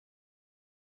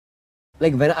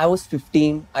Like when I was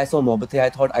 15, I saw Mohabbat Hai. I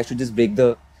thought I should just break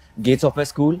the gates of my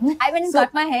school. I went and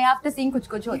got my hair after seeing Kuch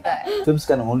Kuch Hota Hai. Films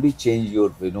can only change your,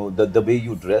 the way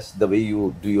you dress, the way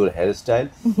you do your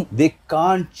hairstyle. They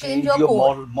can't change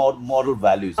your moral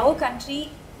values. Our country,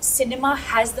 cinema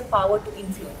has the power to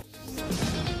influence.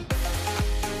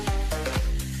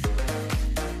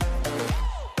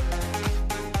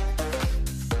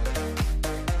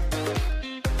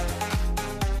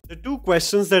 The two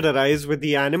questions that arise with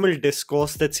the animal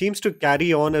discourse that seems to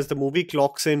carry on as the movie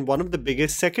clocks in one of the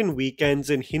biggest second weekends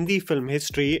in Hindi film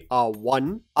history are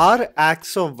 1. Are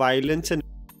acts of violence and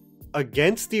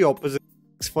against the opposite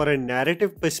sex for a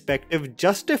narrative perspective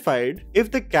justified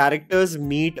if the characters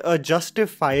meet a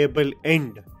justifiable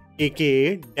end,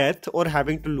 aka death or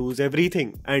having to lose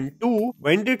everything? And 2,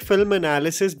 when did film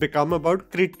analysis become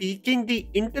about critiquing the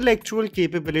intellectual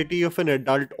capability of an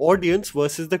adult audience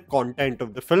versus the content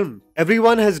of the film?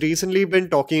 Everyone has recently been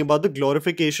talking about the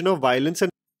glorification of violence and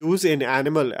use in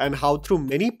Animal, and how through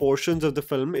many portions of the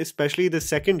film, especially the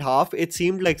second half, it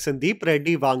seemed like Sandeep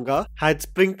Reddy Vanga had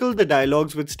sprinkled the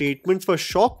dialogues with statements for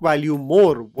shock value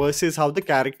more versus how the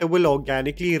character will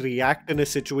organically react in a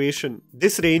situation.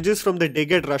 This ranges from the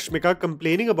dig at Rashmika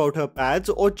complaining about her pads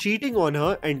or cheating on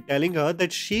her and telling her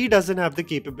that she doesn't have the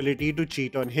capability to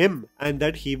cheat on him and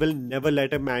that he will never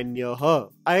let a man near her.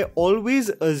 I always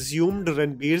assumed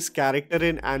Ranbir's character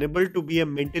in Animal to be a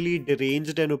mentally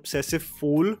deranged and obsessive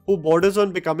fool who borders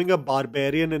on becoming a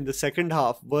barbarian in the second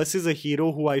half versus a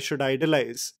hero who I should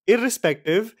idolize.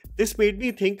 Irrespective, this made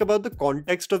me think about the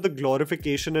context of the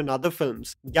glorification in other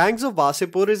films. Gangs of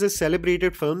Wasseypur is a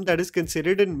celebrated film that is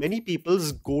considered in many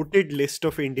people's goated list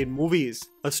of Indian movies.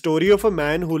 A story of a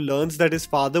man who learns that his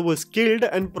father was killed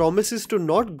and promises to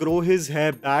not grow his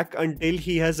hair back until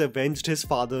he has avenged his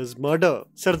father's murder.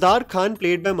 Sardar Khan,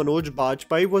 played by Manoj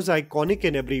Bajpayee, was iconic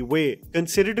in every way,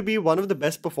 considered to be one of the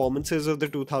best performances of the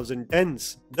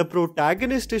 2010s. The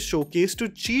protagonist is showcased to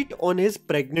cheat on his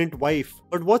pregnant wife,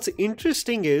 but what's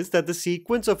interesting is that the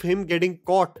sequence of him getting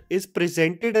caught is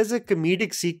presented as a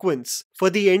comedic sequence for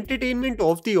the entertainment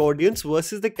of the audience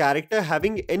versus the character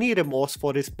having any remorse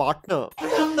for his partner.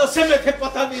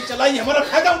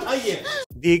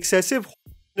 The excessive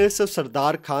of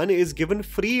Sardar Khan is given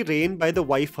free rein by the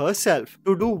wife herself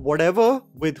to do whatever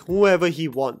with whoever he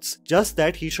wants, just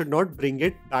that he should not bring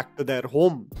it back to their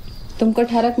home. तुमको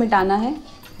ठहरक मिटाना है,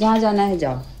 जहाँ जाना है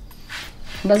जाओ,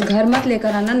 बस घर मत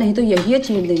लेकर आना, नहीं तो यही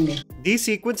छीन देंगे. These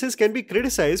sequences can be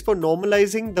criticized for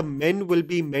normalizing the men will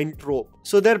be men trope,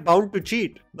 so they're bound to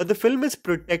cheat. But the film is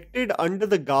protected under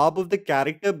the garb of the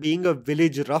character being a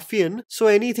village ruffian, so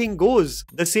anything goes.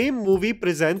 The same movie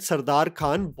presents Sardar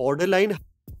Khan borderline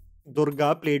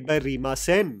Durga, played by Reema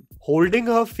Sen, holding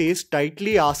her face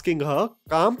tightly, asking her,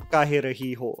 "Kaam kahe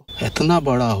rahi ho? इतना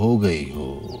बड़ा हो गई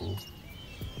हो,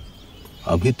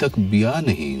 अभी तक बिया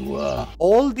नहीं हुआ."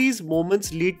 All these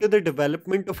moments lead to the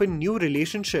development of a new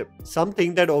relationship,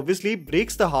 something that obviously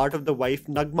breaks the heart of the wife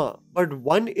Nagma. But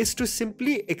one is to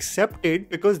simply accept it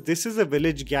because this is a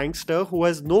village gangster who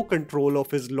has no control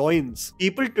of his loins.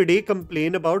 People today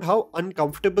complain about how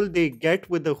uncomfortable they get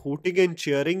with the hooting and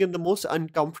cheering in the most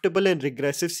uncomfortable and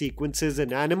regressive sequences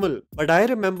in Animal. But I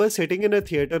remember sitting in a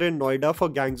theatre in Noida for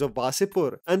Gangs of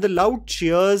Wasseypur, and the loud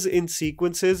cheers in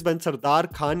sequences when Sardar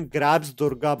Khan grabs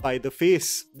Durga by the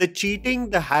face. The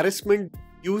cheating, the harassment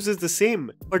use is the same,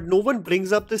 but no one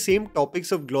brings up the same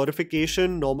topics of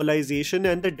glorification,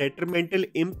 normalization, and the detrimental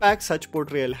impact such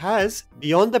portrayal has.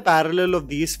 Beyond the parallel of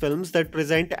these films that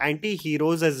present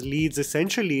anti-heroes as leads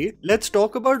essentially, let's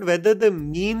talk about whether the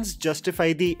means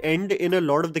justify the end in a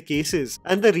lot of the cases,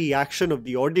 and the reaction of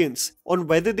the audience, on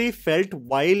whether they felt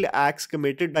vile acts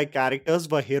committed by characters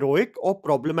were heroic or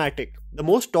problematic. The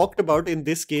most talked about in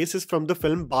this case is from the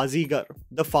film Bazigar.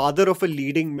 The father of a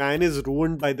leading man is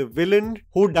ruined by the villain,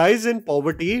 who dies in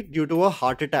poverty due to a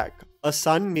heart attack. A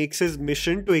son makes his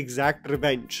mission to exact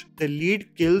revenge. The lead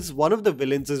kills one of the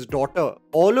villain's daughter.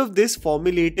 All of this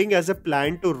formulating as a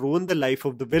plan to ruin the life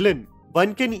of the villain.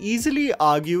 One can easily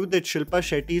argue that Shilpa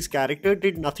Shetty's character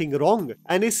did nothing wrong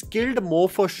and is killed more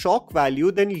for shock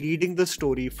value than leading the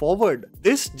story forward.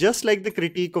 This, just like the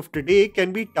critique of today,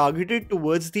 can be targeted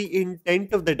towards the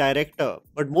intent of the director.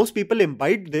 But most people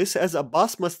imbibe this as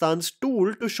Abbas Mastan's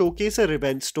tool to showcase a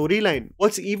revenge storyline.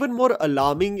 What's even more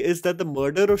alarming is that the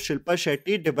murder of Shilpa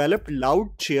Shetty developed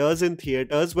loud cheers in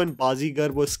theatres when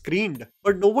Bazigar was screened.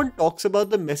 But no one talks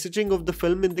about the messaging of the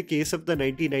film in the case of the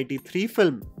 1993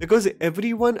 film, because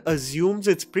everyone assumes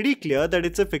it's pretty clear that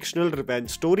it's a fictional revenge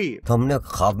story. हमने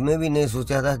ख्वाब में भी नहीं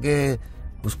सोचा था कि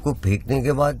उसको फेंकने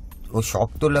के बाद वो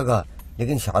शॉक तो लगा,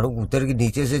 लेकिन शाहरुख उतर के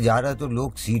नीचे से जा रहा है तो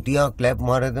लोग सीटियां क्लैप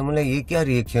मार रहे थे, मतलब ये क्या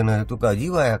रिएक्शन है, तो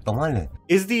अजीब आया, कमाल है।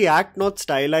 Is the act not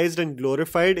stylized and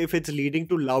glorified if it's leading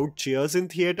to loud cheers in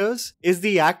theaters? Is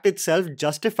the act itself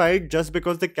justified just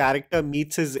because the character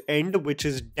meets his end, which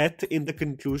is death in the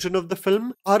conclusion of the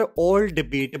film? Are all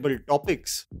debatable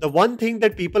topics. The one thing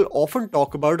that people often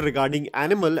talk about regarding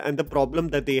Animal and the problem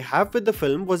that they have with the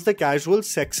film was the casual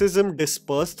sexism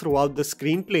dispersed throughout the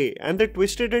screenplay and the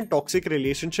twisted and toxic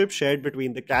relationship shared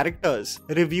between the characters.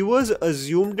 Reviewers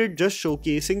assumed it just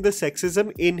showcasing the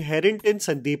sexism inherent in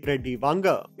Sandeep Reddy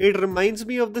Vanga. It reminds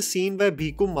me of the scene where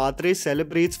Bhiku Matre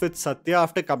celebrates with Satya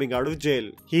after coming out of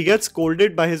jail. He gets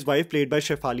scolded by his wife played by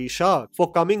Shefali Shah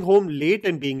for coming home late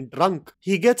and being drunk.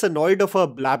 He gets annoyed of her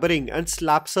blabbering and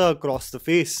slaps her across the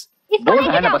face. बोल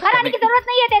रहा है ना बस करने की जरूरत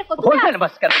नहीं है तेरे को, बोल रहा है ना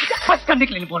बस करने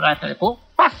के लिए बोल रहा है तेरे को,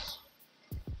 बस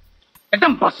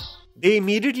एकदम बस. They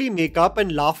immediately make up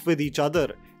and laugh with each other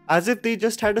as if they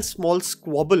just had a small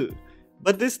squabble.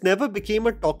 But this never became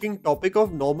a talking topic of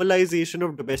normalization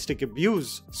of domestic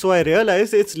abuse. So I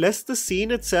realized it's less the scene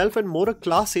itself and more a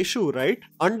class issue, right?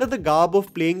 Under the garb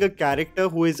of playing a character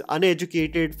who is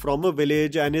uneducated from a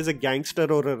village and is a gangster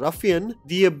or a ruffian,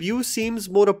 the abuse seems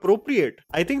more appropriate.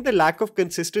 I think the lack of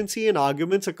consistency in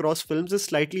arguments across films is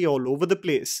slightly all over the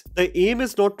place. The aim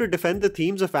is not to defend the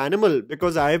themes of Animal,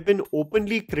 because I have been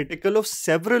openly critical of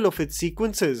several of its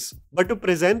sequences, but to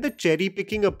present the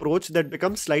cherry-picking approach that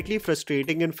becomes slightly frustrating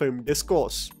in film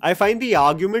discourse. I find the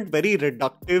argument very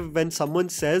reductive when someone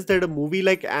says that a movie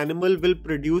like Animal will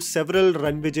produce several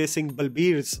Ranvijay Singh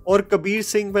Balbirs, or Kabir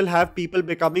Singh will have people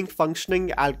becoming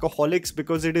functioning alcoholics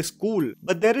because it is cool.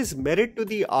 But there is merit to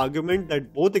the argument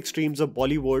that both extremes of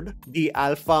Bollywood, the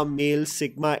alpha male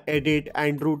Sigma edit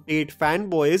Andrew Tate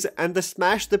fanboys and the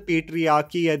smash the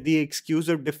patriarchy at the excuse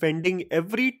of defending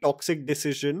every toxic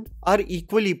decision, are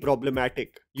equally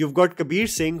problematic. You've got Kabir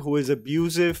Singh, who is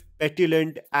abusive,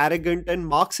 petulant, arrogant, and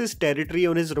marks his territory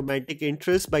on his romantic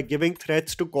interests by giving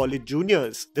threats to college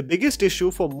juniors. The biggest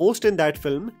issue for most in that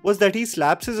film was that he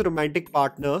slaps his romantic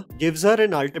partner, gives her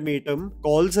an ultimatum,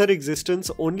 calls her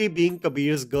existence only being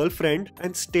Kabir's girlfriend,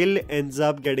 and still ends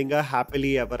up getting a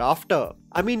happily ever after.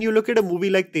 I mean, you look at a movie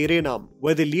like Tere Naam,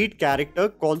 where the lead character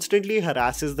constantly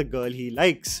harasses the girl he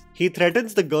likes. He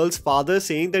threatens the girl's father,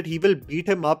 saying that he will beat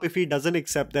him up if he doesn't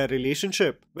accept their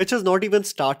relationship, which has not even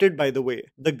started, by the way.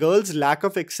 The girl's lack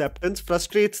of acceptance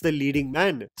frustrates the leading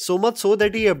man, so much so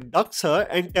that he abducts her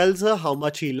and tells her how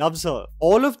much he loves her.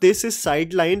 All of this is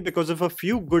sidelined because of a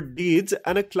few good deeds,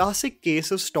 and a classic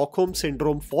case of Stockholm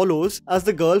Syndrome follows as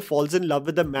the girl falls in love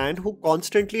with a man who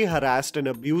constantly harassed and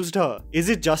abused her. Is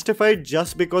it justified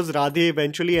just because Radhe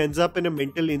eventually ends up in a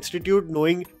mental institute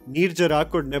knowing Nirjara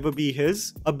could never be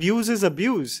his? Abuse is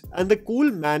abuse, and the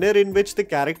cool manner in which the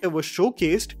character was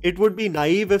showcased, it would be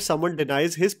naive if someone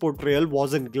denies his portrayal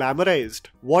wasn't glamorized.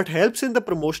 What helps in the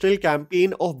promotional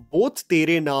campaign of both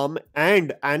Tere Naam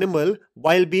and Animal,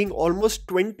 while being almost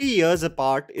 20 years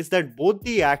apart, is that both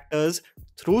the actors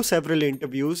through several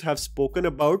interviews have spoken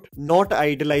about not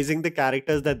idolizing the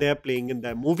characters that they are playing in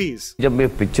their movies. जब मैं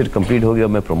picture complete होगी और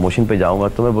मैं promotion पे जाऊंगा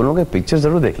तो मैं बोलूँगा पिक्चर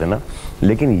जरूर देख लेना,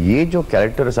 लेकिन ये जो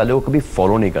कैरेक्टर है साले वो कभी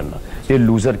फॉलो नहीं करना. ये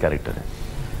लूजर कैरेक्टर है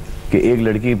कि एक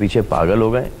लड़की के पीछे पागल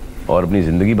हो गए और अपनी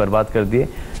जिंदगी बर्बाद कर दिए.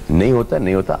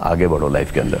 नहीं होता, आगे बढ़ो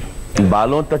लाइफ के अंदर.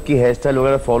 बालों तक की हेयर स्टाइल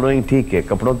वगैरह फॉलोइंग ठीक है,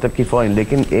 कपड़ों तक की फॉलोइंग,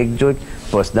 लेकिन एक जो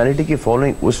पर्सनालिटी की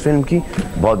फॉलोइंग उस फिल्म की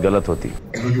बहुत गलत होती.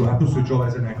 You have to switch off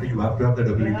as an actor. You have to have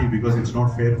that ability because it's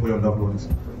not fair for your loved ones.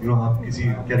 आप किसी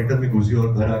कैरेक्टर में घुसी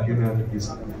और घर आके मैं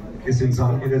इस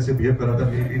इंसान के जैसे बिहेव करा था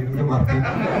मेरे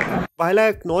मारती. While I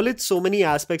acknowledge so many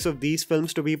aspects of these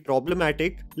films to be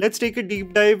problematic, let's take a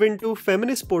deep dive into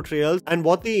feminist portrayals and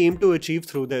what they aim to achieve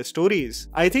through their stories.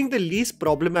 I think the least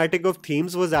problematic of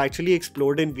themes was actually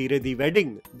explored in Veere the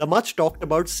Wedding. The much talked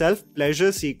about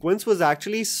self-pleasure sequence was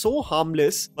actually so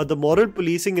harmless, but the moral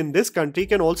policing in this country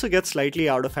can also get slightly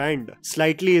out of hand.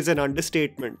 Slightly is an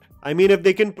understatement. I mean, if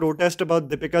they can protest about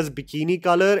Deepika's bikini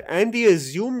color and the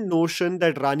assumed notion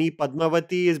that Rani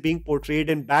Padmavati is being portrayed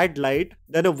in bad light,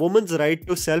 then a woman's right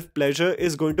to self-pleasure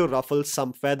is going to ruffle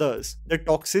some feathers. The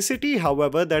toxicity,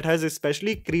 however, that has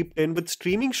especially creeped in with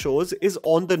streaming shows is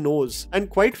on the nose and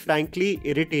quite frankly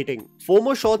irritating. 4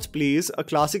 More Shots Please, a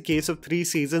classic case of 3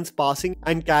 seasons passing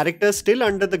and characters still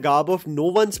under the garb of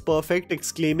no one's perfect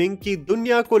exclaiming ki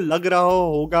dunya ko lag raha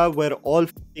hoga we're all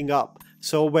f***ing up,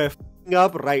 so we're f***ing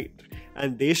up right.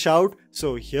 And they shout,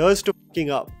 So here's to fucking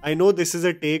up. I know this is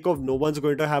a take of no one's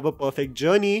going to have a perfect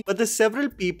journey, but the several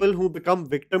people who become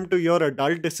victim to your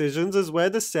adult decisions is where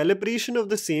the celebration of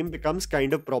the same becomes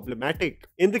kind of problematic.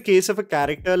 In the case of a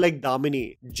character like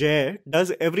Damini, Jay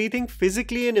does everything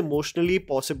physically and emotionally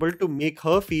possible to make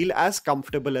her feel as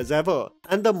comfortable as ever.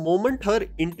 And the moment her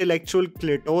intellectual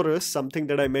clitoris, something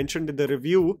that I mentioned in the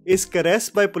review, is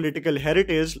caressed by political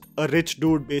heritage, a rich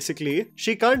dude basically,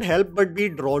 she can't help but be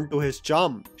drawn to his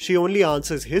charm. She only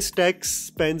answers his texts,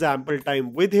 spends ample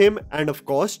time with him, and of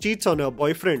course cheats on her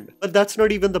boyfriend. But that's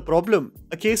not even the problem.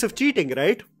 A case of cheating,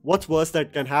 right? What's worse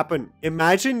that can happen?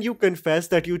 Imagine you confess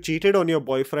that you cheated on your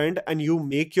boyfriend and you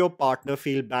make your partner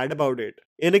feel bad about it.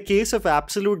 In a case of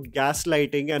absolute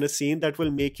gaslighting and a scene that will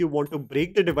make you want to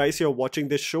break the device you're watching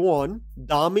this show on,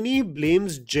 Damini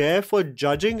blames Jay for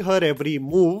judging her every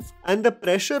move, and the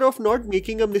pressure of not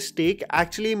making a mistake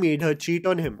actually made her cheat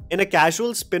on him. In a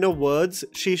casual spin of words,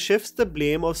 she shifts the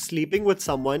blame of sleeping with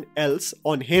someone else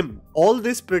on him. All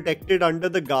this protected under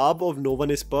the garb of no one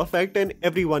is perfect and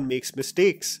everyone makes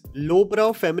mistakes.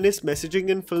 Lowbrow feminist messaging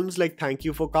in films like Thank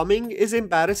You for Coming is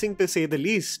embarrassing to say the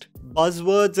least.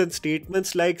 Buzzwords and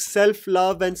statements like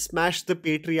self-love and smash the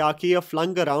patriarchy are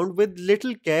flung around with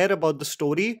little care about the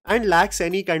story and lacks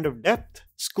any kind of depth.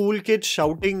 School kids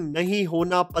shouting, nahi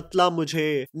hona patla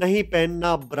mujhe, nahi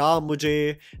pehenna bra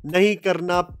mujhe, nahi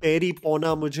karna peri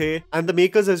pona mujhe, and the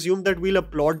makers assume that we'll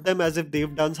applaud them as if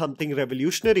they've done something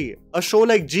revolutionary. A show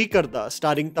like Ji Karda,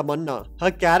 starring Tamanna,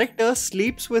 her character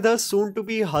sleeps with her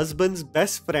soon-to-be husband's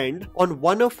best friend on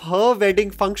one of her wedding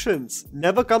functions,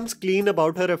 never comes clean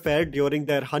about her affair during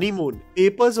their honeymoon,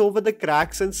 papers over the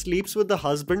cracks and sleeps with the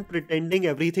husband pretending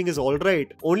everything is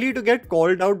alright, only to get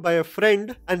called out by a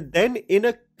friend, and then in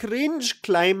a cringe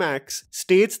climax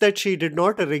states that she did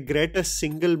not regret a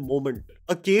single moment.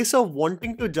 A case of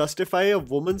wanting to justify a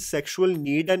woman's sexual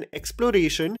need and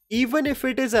exploration, even if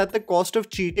it is at the cost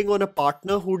of cheating on a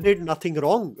partner who did nothing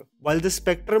wrong. While the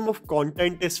spectrum of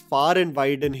content is far and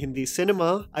wide in Hindi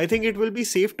cinema, I think it will be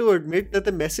safe to admit that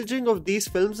the messaging of these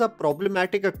films are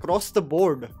problematic across the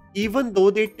board, even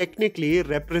though they technically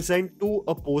represent two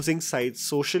opposing sides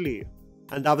socially.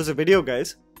 And that was the video,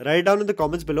 guys. Write down in the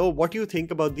comments below what you think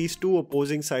about these two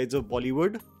opposing sides of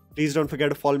Bollywood. Please don't forget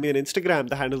to follow me on Instagram,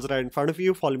 the handle's right in front of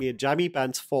you. Follow me at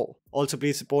JammyPants4. Also,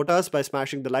 please support us by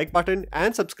smashing the like button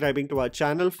and subscribing to our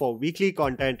channel for weekly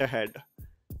content ahead.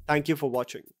 Thank you for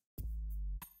watching.